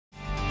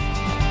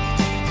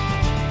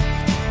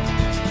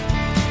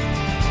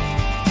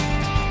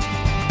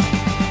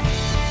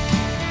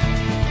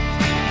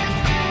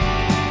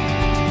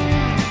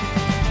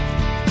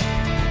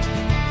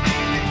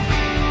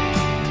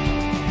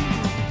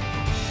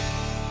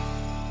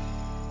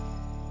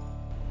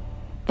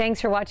Thanks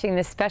for watching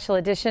this special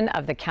edition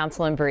of the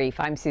Council in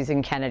Brief. I'm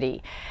Susan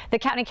Kennedy. The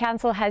County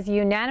Council has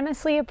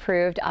unanimously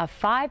approved a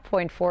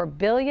 $5.4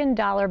 billion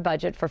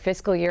budget for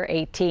fiscal year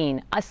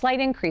 18, a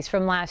slight increase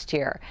from last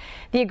year.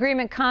 The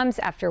agreement comes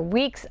after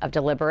weeks of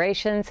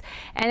deliberations,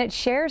 and it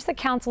shares the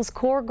Council's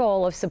core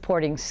goal of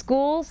supporting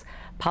schools,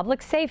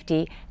 public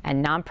safety,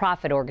 and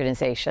nonprofit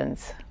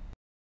organizations.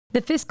 The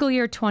fiscal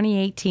year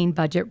 2018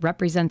 budget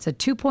represents a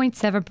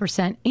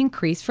 2.7%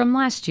 increase from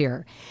last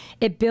year.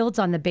 It builds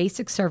on the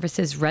basic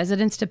services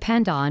residents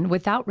depend on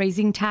without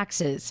raising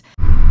taxes.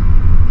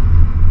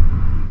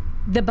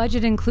 The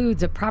budget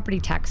includes a property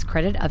tax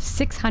credit of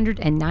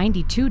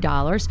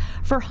 $692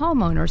 for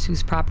homeowners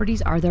whose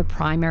properties are their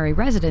primary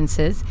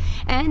residences,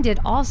 and it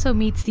also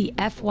meets the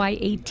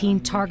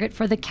FY18 target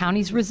for the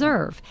county's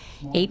reserve,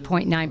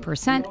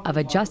 8.9% of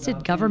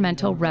adjusted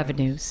governmental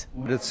revenues.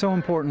 It's so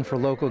important for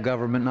local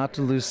government not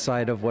to lose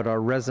sight of what our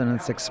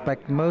residents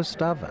expect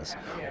most of us.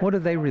 What do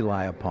they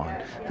rely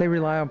upon? They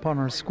rely upon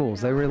our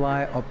schools. They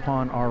rely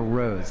upon our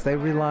roads. They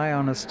rely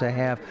on us to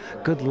have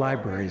good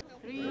libraries.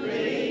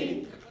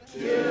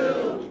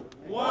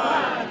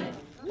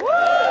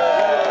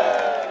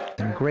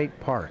 And great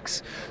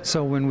parks.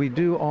 So when we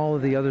do all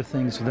of the other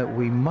things that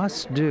we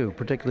must do,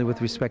 particularly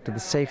with respect to the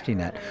safety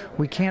net,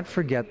 we can't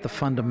forget the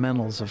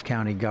fundamentals of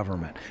county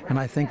government. And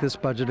I think this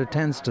budget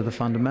attends to the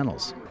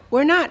fundamentals.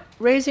 We're not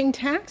raising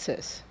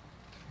taxes,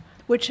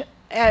 which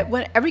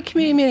when every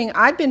community meeting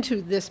I've been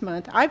to this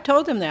month, I've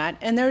told them that,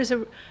 and there's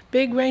a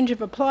big range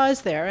of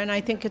applause there, and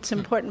I think it's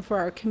important for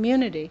our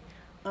community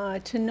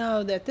to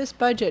know that this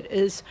budget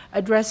is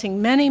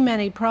addressing many,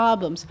 many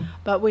problems,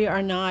 but we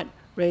are not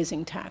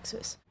raising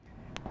taxes.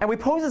 And we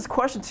pose this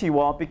question to you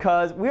all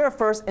because we are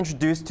first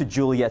introduced to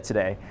Juliet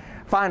today,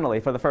 finally,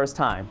 for the first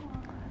time.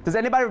 Does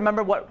anybody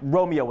remember what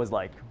Romeo was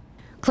like?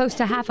 Close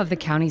to half of the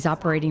county's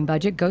operating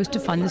budget goes to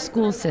fund the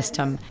school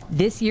system.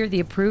 This year,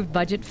 the approved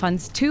budget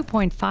funds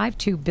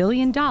 $2.52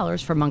 billion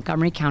for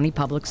Montgomery County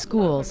Public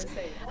Schools,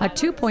 a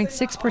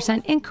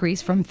 2.6%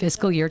 increase from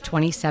fiscal year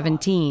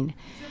 2017.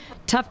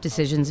 Tough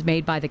decisions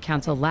made by the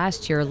council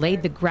last year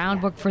laid the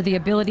groundwork for the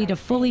ability to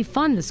fully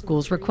fund the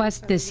school's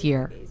request this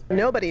year.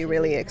 Nobody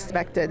really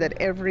expected that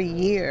every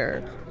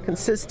year,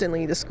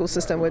 consistently, the school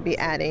system would be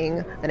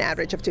adding an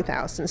average of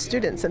 2,000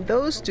 students. And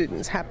those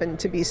students happen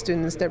to be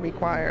students that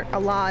require a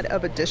lot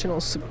of additional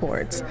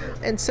supports.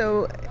 And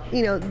so,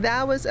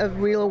 that was a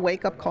real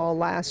wake-up call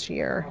last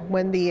year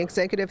when the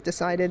executive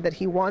decided that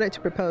he wanted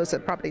to propose a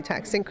property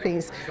tax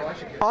increase.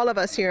 All of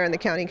us here in the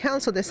county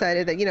council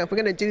decided that, if we're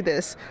going to do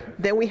this,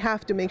 then we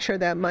have to make sure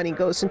that money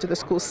goes into the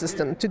school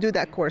system to do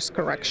that course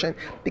correction.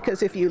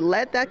 Because if you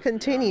let that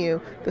continue,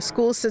 the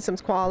school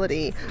system's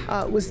quality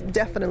was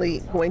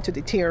definitely going to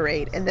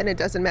deteriorate, and then it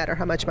doesn't matter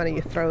how much money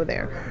you throw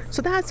there.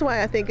 So that's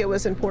why I think it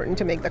was important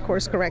to make the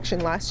course correction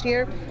last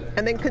year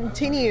and then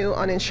continue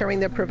on ensuring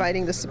they're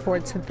providing the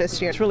supports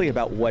this year. It's really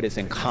about what is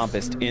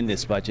encompassed in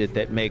this budget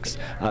that makes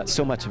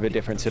so much of a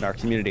difference in our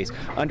communities.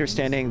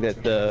 Understanding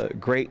that the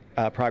great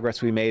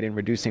progress we made in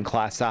reducing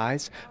class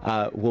size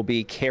will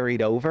be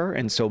carried over,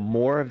 and so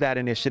more of that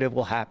initiative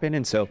will happen,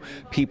 and so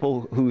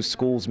people whose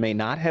schools may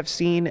not have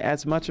seen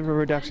as much of a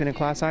reduction in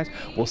class size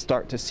will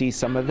start to see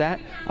some of that.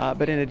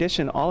 But in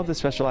addition, all of the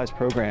specialized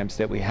programs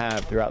that we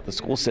have throughout the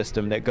school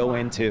system that go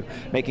into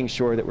making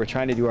sure that we're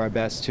trying to do our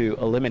best to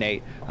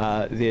eliminate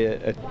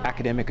the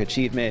academic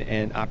achievement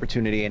and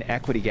opportunity and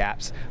equity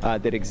gaps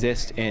that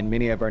exist in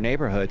many of our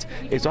neighborhoods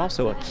is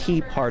also a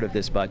key part of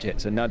this budget.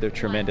 It's another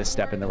tremendous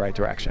step in the right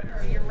direction.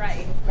 You're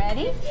right.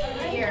 Ready?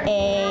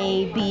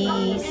 A,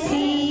 B,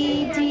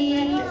 C,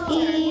 D,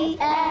 E,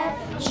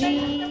 F,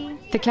 G.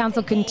 The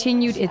council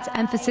continued its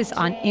emphasis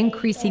on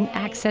increasing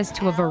access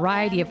to a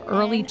variety of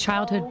early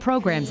childhood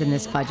programs in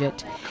this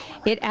budget.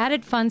 It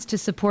added funds to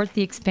support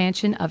the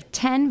expansion of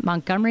 10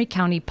 Montgomery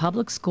County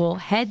Public School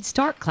Head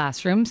Start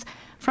classrooms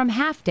from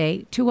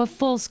half-day to a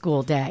full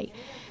school day.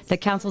 The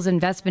council's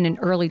investment in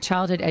early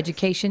childhood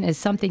education is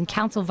something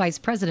Council Vice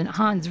President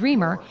Hans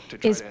Remer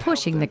is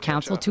pushing the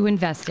council to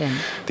invest in.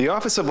 The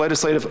Office of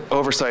Legislative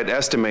Oversight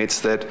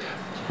estimates that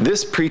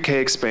this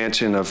pre-K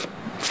expansion of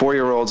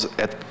 4-year-olds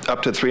at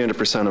up to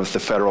 300% of the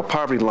federal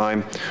poverty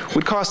line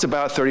would cost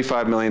about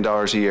 $35 million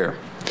a year.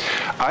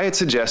 I had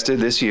suggested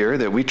this year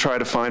that we try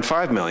to find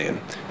 $5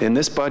 million in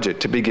this budget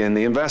to begin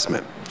the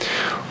investment.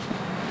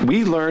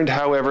 We learned,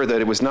 however,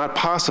 that it was not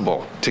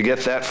possible to get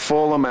that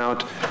full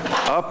amount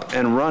up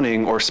and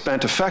running or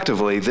spent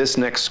effectively this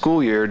next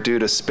school year due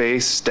to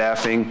space,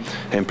 staffing,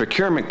 and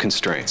procurement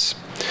constraints.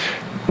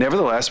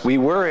 Nevertheless, we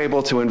were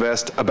able to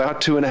invest about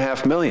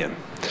 $2.5 million,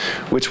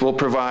 which will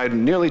provide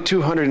nearly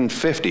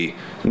 250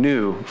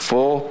 new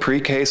full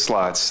pre-K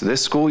slots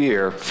this school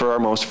year for our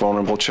most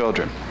vulnerable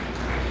children.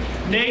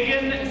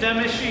 Megan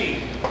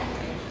Demishi.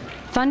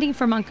 Funding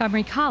for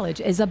Montgomery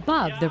College is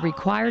above the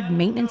required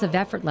maintenance of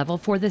effort level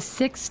for the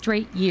 6th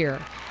straight year.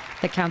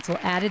 The council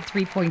added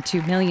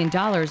 $3.2 million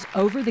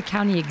over the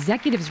county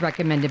executive's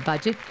recommended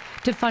budget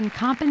to fund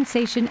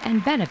compensation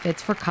and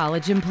benefits for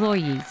college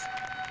employees.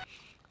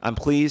 I'm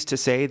pleased to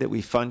say that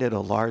we funded a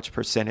large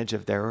percentage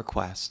of their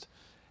request,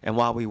 And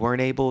while we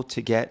weren't able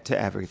to get to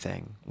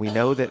everything, we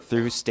know that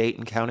through state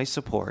and county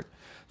support,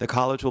 the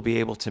college will be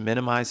able to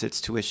minimize its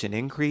tuition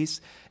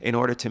increase in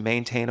order to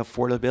maintain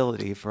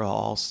affordability for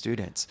all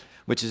students,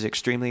 which is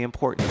extremely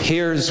important.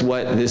 Here's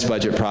what this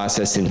budget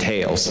process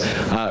entails.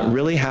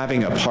 Really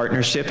having a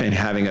partnership and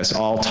having us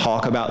all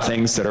talk about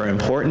things that are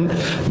important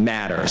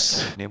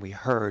matters. And we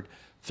heard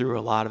through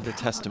a lot of the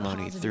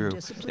testimony through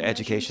the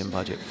education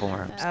budget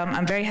forums.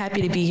 I'm very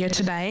happy to be here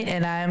tonight,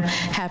 and I'm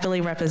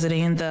happily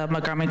representing the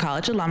Montgomery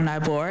College Alumni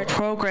Board.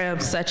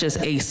 Programs such as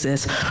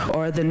ACES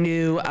or the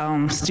new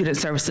student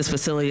services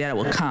facility that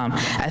will come,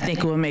 I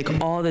think will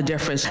make all the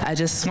difference. I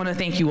just want to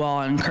thank you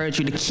all and encourage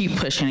you to keep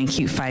pushing and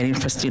keep fighting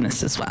for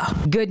students as well.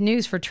 Good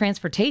news for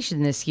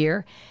transportation this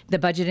year. The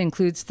budget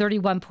includes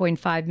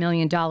 $31.5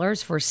 million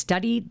for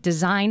study,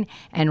 design,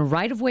 and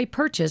right-of-way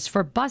purchase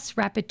for bus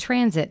rapid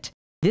transit.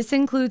 This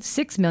includes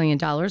 $6 million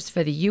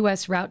for the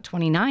U.S. Route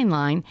 29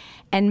 line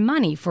and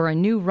money for a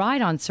new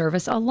ride-on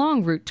service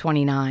along Route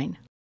 29.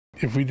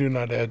 If we do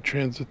not add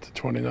transit to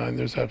 29,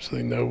 there's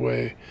absolutely no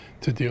way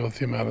to deal with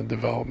the amount of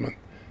development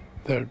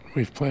that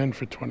we've planned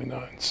for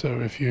 29. So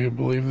if you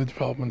believe the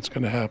development's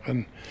going to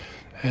happen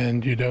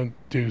and you don't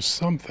do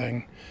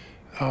something,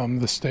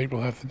 the state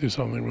will have to do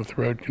something with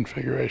road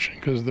configuration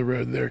because the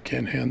road there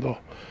can't handle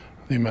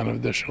the amount of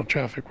additional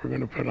traffic we're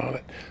going to put on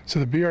it. So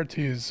the BRT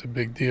is a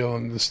big deal,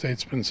 and the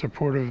state's been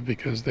supportive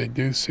because they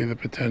do see the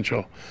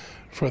potential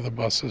for the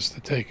buses to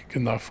take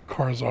enough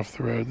cars off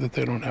the road that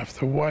they don't have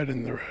to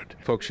widen the road.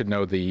 Folks should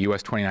know the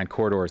US 29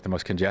 corridor is the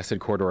most congested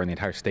corridor in the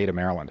entire state of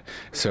Maryland.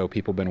 So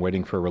people have been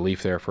waiting for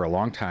relief there for a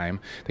long time.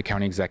 The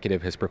county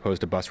executive has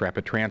proposed a bus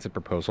rapid transit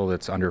proposal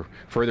that's under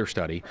further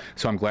study.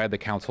 So I'm glad the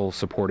council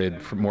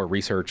supported for more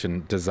research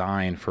and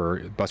design for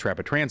bus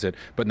rapid transit.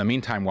 But in the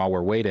meantime, while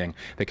we're waiting,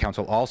 the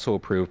council also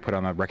approved, put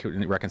on the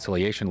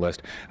reconciliation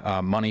list,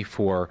 money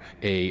for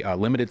a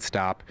limited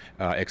stop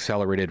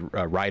accelerated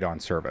ride-on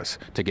service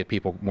to get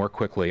people more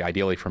quickly,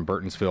 ideally from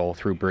Burtonsville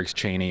through Briggs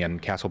Cheney and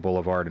Castle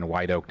Boulevard and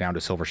White Oak down to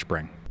Silver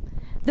Spring.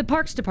 The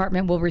Parks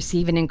Department will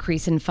receive an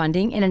increase in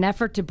funding in an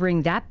effort to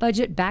bring that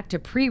budget back to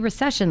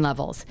pre-recession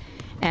levels.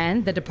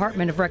 And the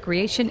Department of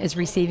Recreation is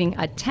receiving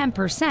a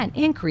 10%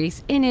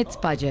 increase in its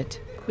budget.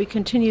 We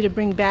continue to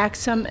bring back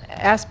some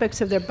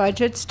aspects of their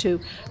budgets to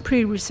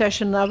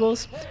pre-recession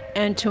levels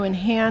and to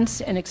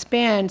enhance and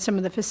expand some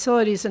of the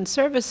facilities and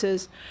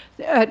services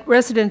that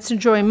residents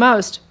enjoy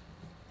most.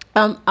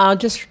 I'll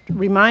just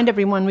remind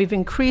everyone we've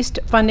increased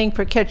funding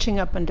for catching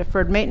up on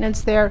deferred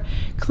maintenance there,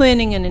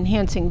 cleaning and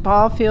enhancing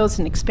ball fields,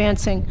 and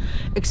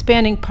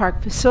expanding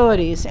park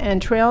facilities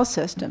and trail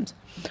systems.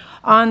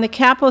 On the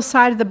capital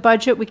side of the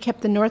budget, we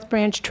kept the North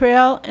Branch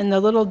Trail and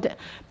the Little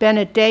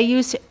Bennett Day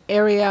Use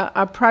area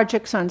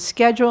projects on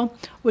schedule,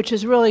 which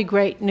is really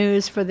great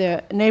news for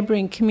the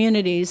neighboring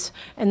communities,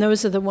 and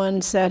those are the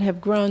ones that have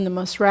grown the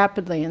most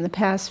rapidly in the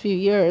past few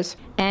years.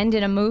 And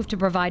in a move to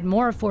provide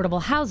more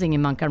affordable housing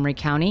in Montgomery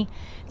County,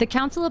 the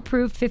council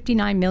approved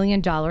 $59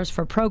 million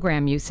for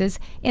program uses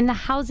in the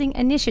Housing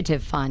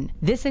Initiative Fund.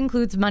 This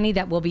includes money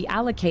that will be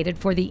allocated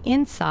for the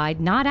Inside,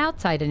 Not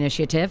Outside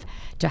initiative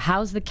to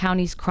house the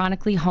county's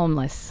chronically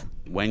homeless.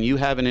 When you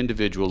have an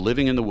individual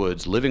living in the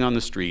woods, living on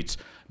the streets,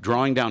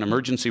 drawing down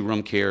emergency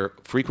room care,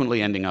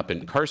 frequently ending up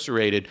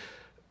incarcerated,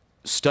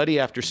 study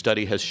after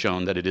study has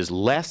shown that it is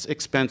less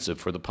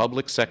expensive for the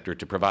public sector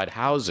to provide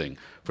housing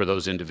for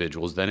those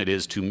individuals than it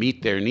is to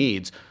meet their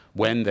needs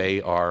when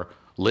they are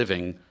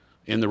living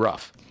in the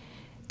rough.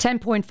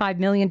 $10.5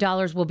 million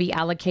will be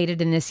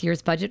allocated in this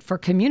year's budget for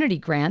community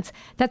grants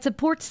that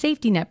support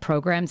safety net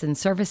programs and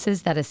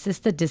services that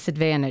assist the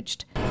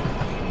disadvantaged.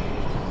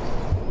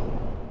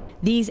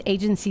 These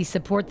agencies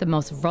support the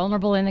most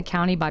vulnerable in the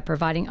county by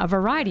providing a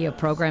variety of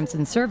programs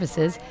and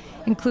services,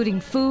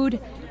 including food,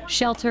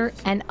 shelter,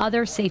 and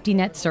other safety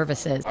net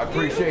services. I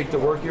appreciate the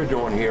work you're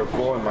doing here,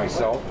 Flo and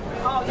myself.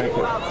 Oh, Thank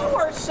you. You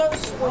are so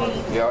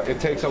sweet. Yeah, it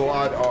takes a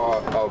lot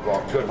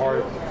of good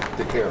heart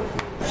to care.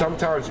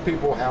 Sometimes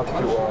people have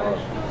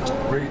to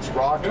reach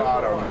rock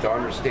bottom to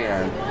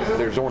understand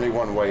there's only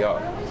one way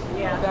up.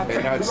 Yeah,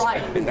 that's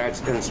right. And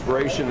that's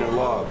inspiration and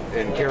love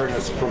and caring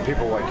from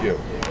people like you.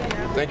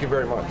 Thank you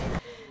very much.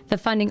 The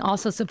funding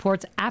also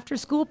supports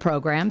after-school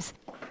programs,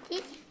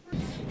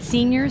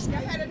 seniors,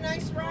 Had a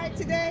nice ride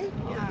today?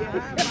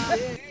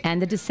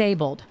 and the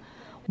disabled.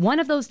 One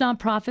of those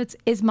nonprofits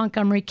is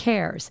Montgomery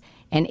Cares,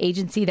 an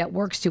agency that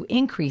works to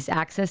increase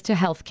access to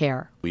health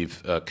care.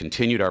 We've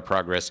continued our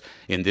progress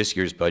in this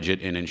year's budget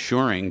in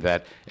ensuring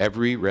that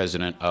every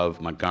resident of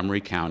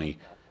Montgomery County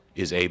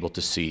is able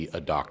to see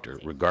a doctor,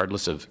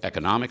 regardless of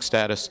economic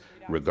status,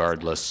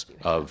 regardless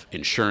of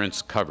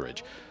insurance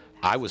coverage.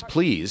 I was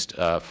pleased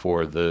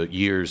for the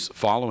years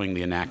following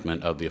the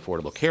enactment of the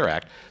Affordable Care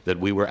Act that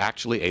we were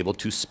actually able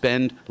to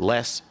spend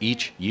less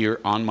each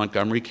year on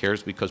Montgomery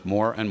Cares because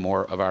more and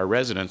more of our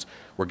residents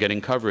were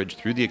getting coverage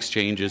through the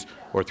exchanges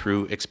or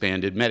through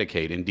expanded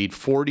Medicaid. Indeed,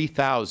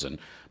 40,000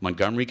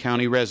 Montgomery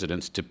County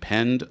residents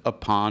depend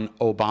upon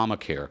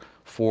Obamacare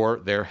for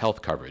their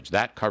health coverage.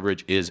 That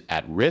coverage is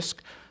at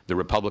risk. The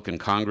Republican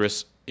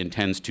Congress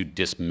intends to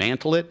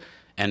dismantle it,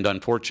 And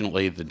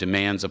unfortunately, the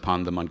demands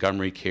upon the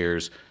Montgomery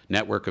Cares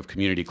network of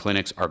community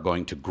clinics are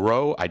going to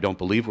grow. I don't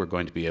believe we're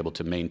going to be able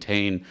to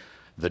maintain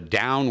the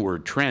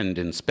downward trend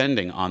in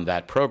spending on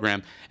that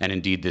program. And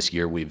indeed, this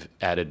year we've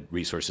added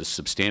resources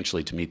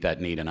substantially to meet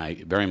that need, and I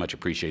very much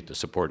appreciate the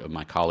support of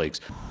my colleagues.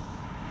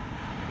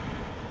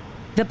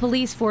 The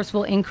police force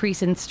will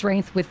increase in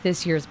strength with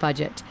this year's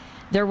budget.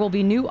 There will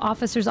be new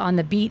officers on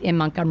the beat in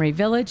Montgomery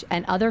Village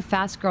and other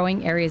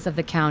fast-growing areas of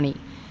the county.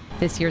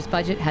 This year's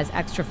budget has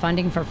extra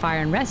funding for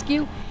fire and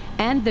rescue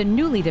and the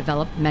newly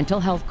developed mental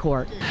health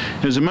court.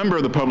 As a member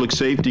of the Public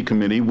Safety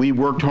Committee, we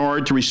worked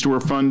hard to restore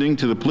funding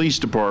to the police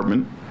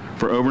department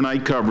for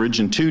overnight coverage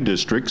in 2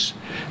 districts,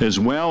 as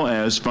well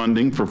as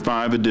funding for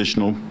 5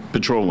 additional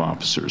patrol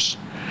officers.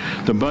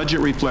 The budget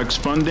reflects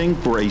funding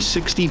for a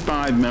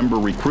 65-member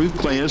recruit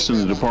class in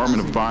the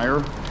Department of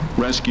Fire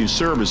Rescue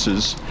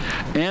Services,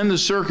 and the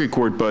circuit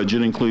court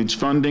budget includes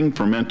funding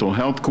for mental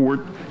health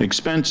court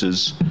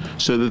expenses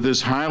so that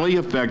this highly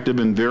effective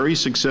and very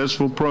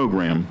successful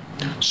program,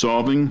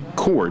 Solving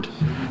Court,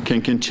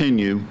 can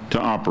continue to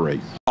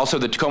operate. Also,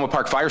 the Tacoma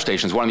Park Fire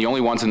Station is one of the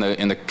only ones in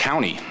the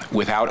county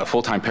without a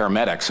full-time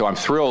paramedic. So I'm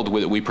thrilled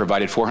that we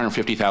provided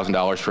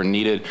 $450,000 for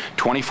needed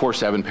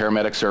 24/7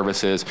 paramedic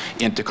services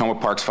in Tacoma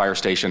Park's fire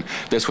station.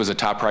 This was a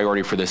top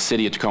priority for the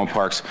city of Tacoma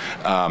Park's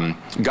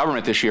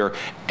government this year,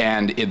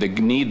 and the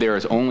need there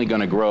is only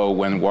going to grow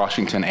when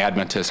Washington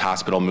Adventist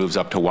Hospital moves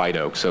up to White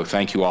Oak. So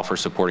thank you all for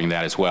supporting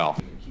that as well.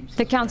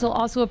 The council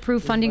also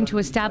approved funding to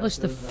establish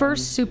the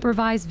first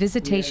supervised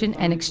visitation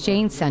and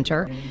exchange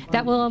center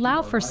that will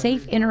allow for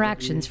safe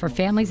interactions for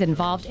families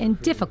involved in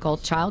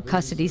difficult child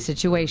custody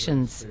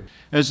situations.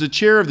 As the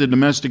chair of the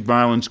Domestic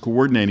Violence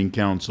Coordinating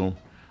Council,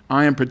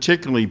 I am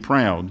particularly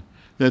proud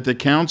that the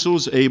council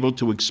is able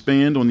to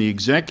expand on the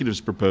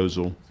executive's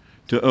proposal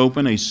to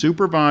open a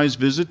supervised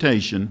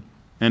visitation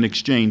and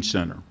exchange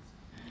center.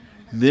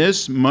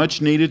 This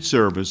much-needed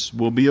service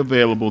will be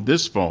available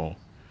this fall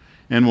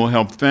and will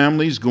help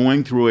families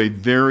going through a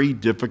very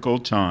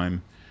difficult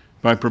time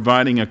by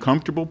providing a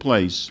comfortable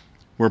place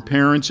where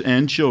parents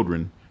and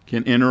children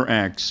can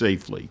interact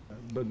safely.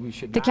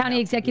 The county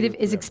executive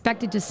is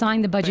expected to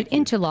sign the budget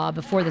into law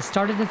before the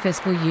start of the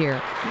fiscal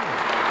year.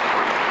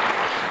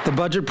 The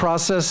budget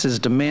process is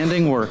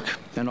demanding work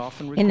and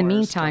often requires In the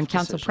meantime, tough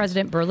Council decisions.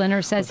 President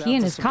Berliner says he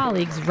and his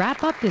colleagues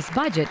wrap up this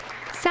budget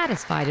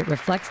satisfied it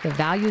reflects the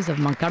values of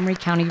Montgomery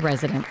County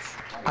residents.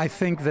 I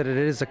think that it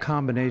is a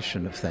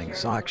combination of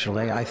things,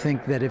 actually. I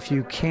think that if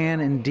you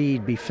can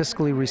indeed be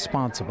fiscally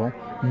responsible,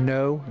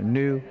 no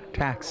new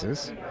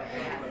taxes,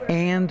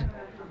 and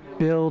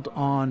build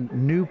on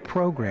new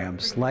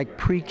programs like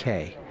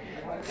pre-K,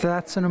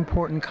 that's an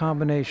important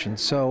combination.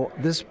 So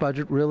this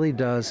budget really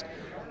does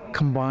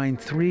combine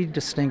 3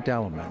 distinct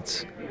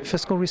elements: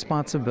 fiscal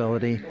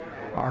responsibility,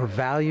 our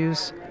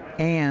values,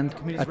 and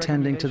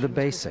attending to the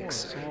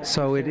basics.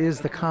 So it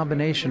is the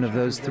combination of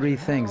those 3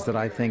 things that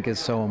I think is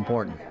so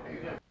important.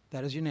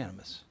 That is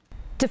unanimous.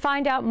 To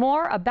find out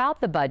more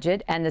about the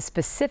budget and the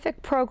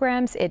specific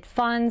programs it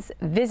funds,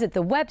 visit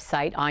the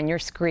website on your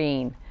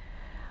screen.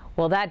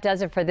 Well, that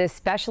does it for this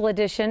special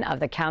edition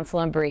of the Council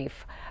in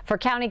Brief. For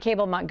County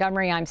Cable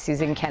Montgomery, I'm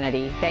Susan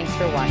Kennedy. Thanks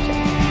for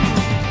watching.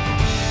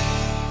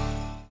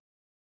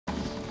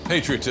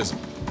 Patriotism.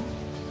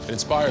 It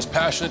inspires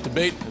passionate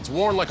debate. It's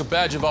worn like a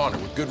badge of honor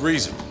with good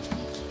reason,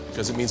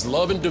 because it means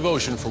love and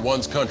devotion for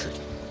one's country.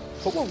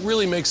 But what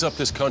really makes up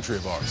this country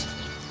of ours?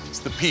 It's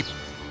the people.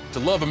 To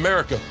love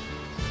America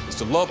is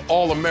to love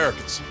all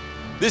Americans.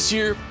 This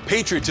year,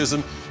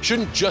 patriotism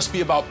shouldn't just be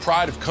about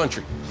pride of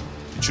country.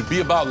 It should be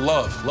about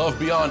love. Love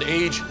beyond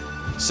age,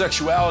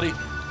 sexuality,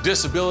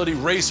 disability,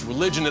 race,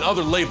 religion, and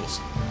other labels.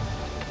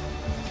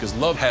 Because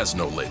love has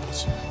no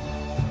labels.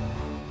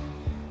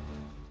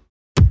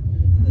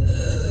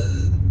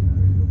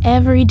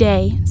 Every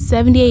day,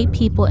 78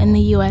 people in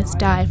the U.S.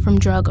 die from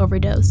drug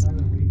overdose,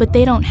 but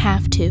they don't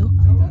have to.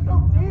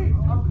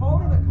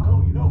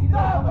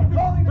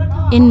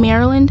 In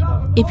Maryland,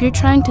 if you're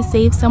trying to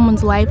save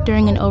someone's life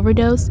during an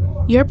overdose,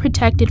 you're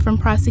protected from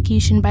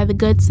prosecution by the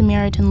Good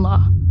Samaritan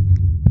law.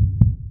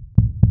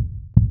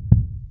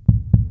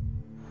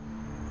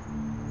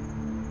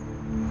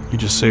 You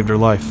just saved her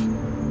life.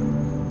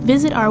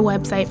 Visit our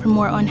website for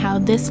more on how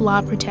this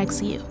law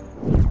protects you.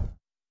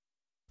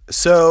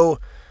 So,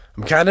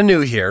 I'm kind of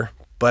new here,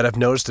 but I've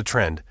noticed a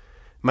trend.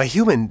 My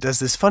human does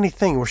this funny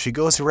thing where she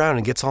goes around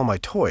and gets all my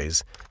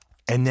toys,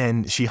 and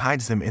then she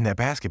hides them in that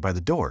basket by the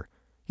door.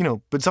 You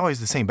know, but it's always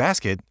the same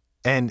basket,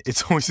 and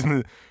it's always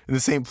in the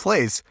same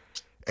place.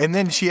 And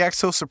then she acts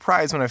so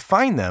surprised when I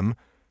find them,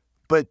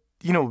 but,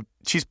 you know,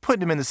 she's putting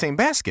them in the same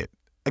basket.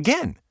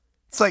 Again.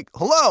 It's like,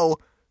 hello?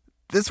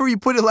 That's where you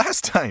put it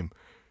last time.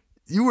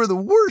 You were the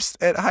worst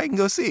at hide and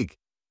go seek.